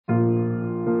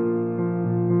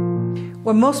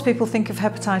When most people think of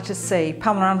hepatitis C,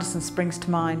 Pamela Anderson springs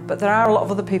to mind, but there are a lot of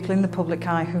other people in the public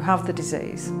eye who have the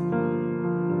disease.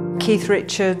 Keith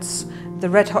Richards, the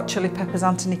Red Hot Chili Peppers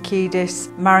Anthony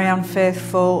Kiedis, Marianne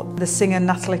Faithful, the singer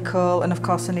Natalie Cole, and of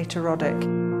course Anita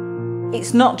Roddick.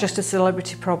 It's not just a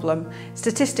celebrity problem.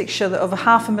 Statistics show that over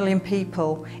 500,000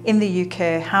 people in the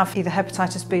UK have either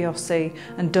hepatitis B or C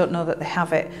and don't know that they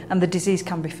have it, and the disease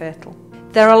can be fatal.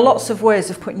 There are lots of ways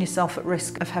of putting yourself at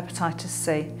risk of hepatitis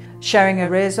C. Sharing a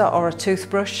razor or a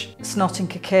toothbrush, snorting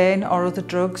cocaine or other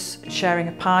drugs, sharing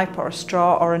a pipe or a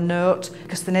straw or a note,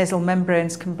 because the nasal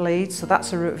membranes can bleed, so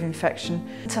that's a route of infection.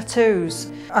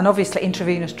 Tattoos, and obviously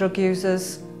intravenous drug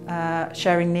users,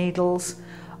 sharing needles,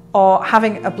 or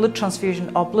having a blood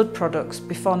transfusion or blood products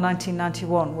before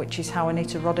 1991, which is how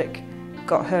Anita Roddick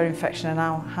got her infection and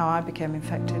how I became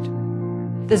infected.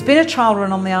 There's been a trial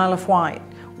run on the Isle of Wight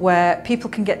where people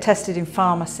can get tested in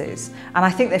pharmacies, and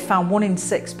I think they found 1 in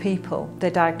 6 people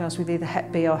they're diagnosed with either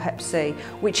Hep B or Hep C,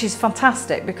 which is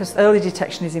fantastic because early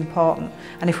detection is important,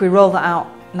 and if we roll that out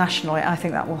nationally, I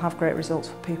think that will have great results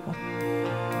for people.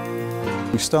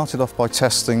 We started off by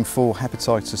testing for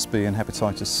hepatitis B and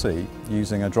hepatitis C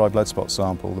using a dry blood spot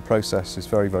sample. The process is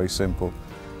very, very simple.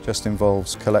 Just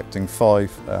involves collecting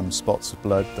 5 spots of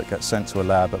blood that get sent to a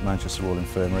lab at Manchester Royal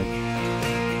Infirmary.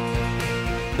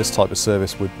 This type of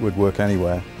service would work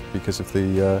anywhere because of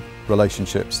the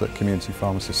relationships that community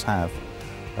pharmacists have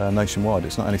nationwide.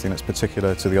 It's not anything that's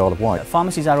particular to the Isle of Wight.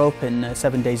 Pharmacies are open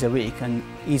 7 days a week and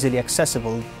easily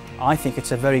accessible. I think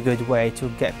it's a very good way to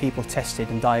get people tested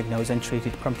and diagnosed and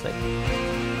treated promptly.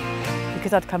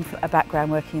 Because I'd come from a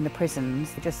background working in the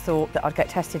prisons, I just thought that I'd get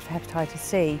tested for hepatitis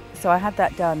C. So I had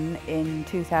that done in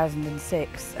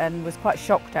 2006 and was quite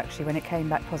shocked actually when it came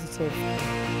back positive.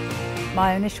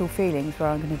 My initial feelings were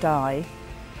I'm going to die,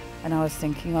 and I was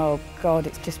thinking, oh God,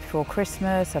 it's just before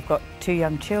Christmas, I've got 2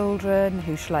 young children,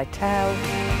 who shall I tell?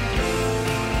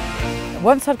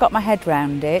 Once I'd got my head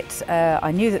round it, I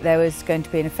knew that there was going to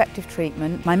be an effective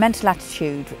treatment. My mental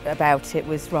attitude about it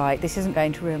was, right, this isn't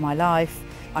going to ruin my life,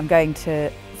 I'm going to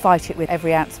fight it with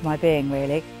every ounce of my being,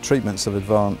 really. Treatments have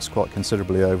advanced quite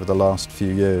considerably over the last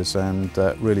few years, and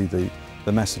really the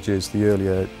message is the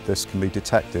earlier this can be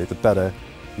detected, the better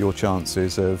your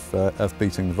chances of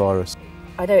beating the virus.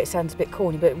 I know it sounds a bit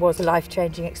corny, but it was a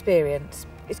life-changing experience.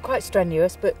 It's quite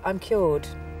strenuous, but I'm cured.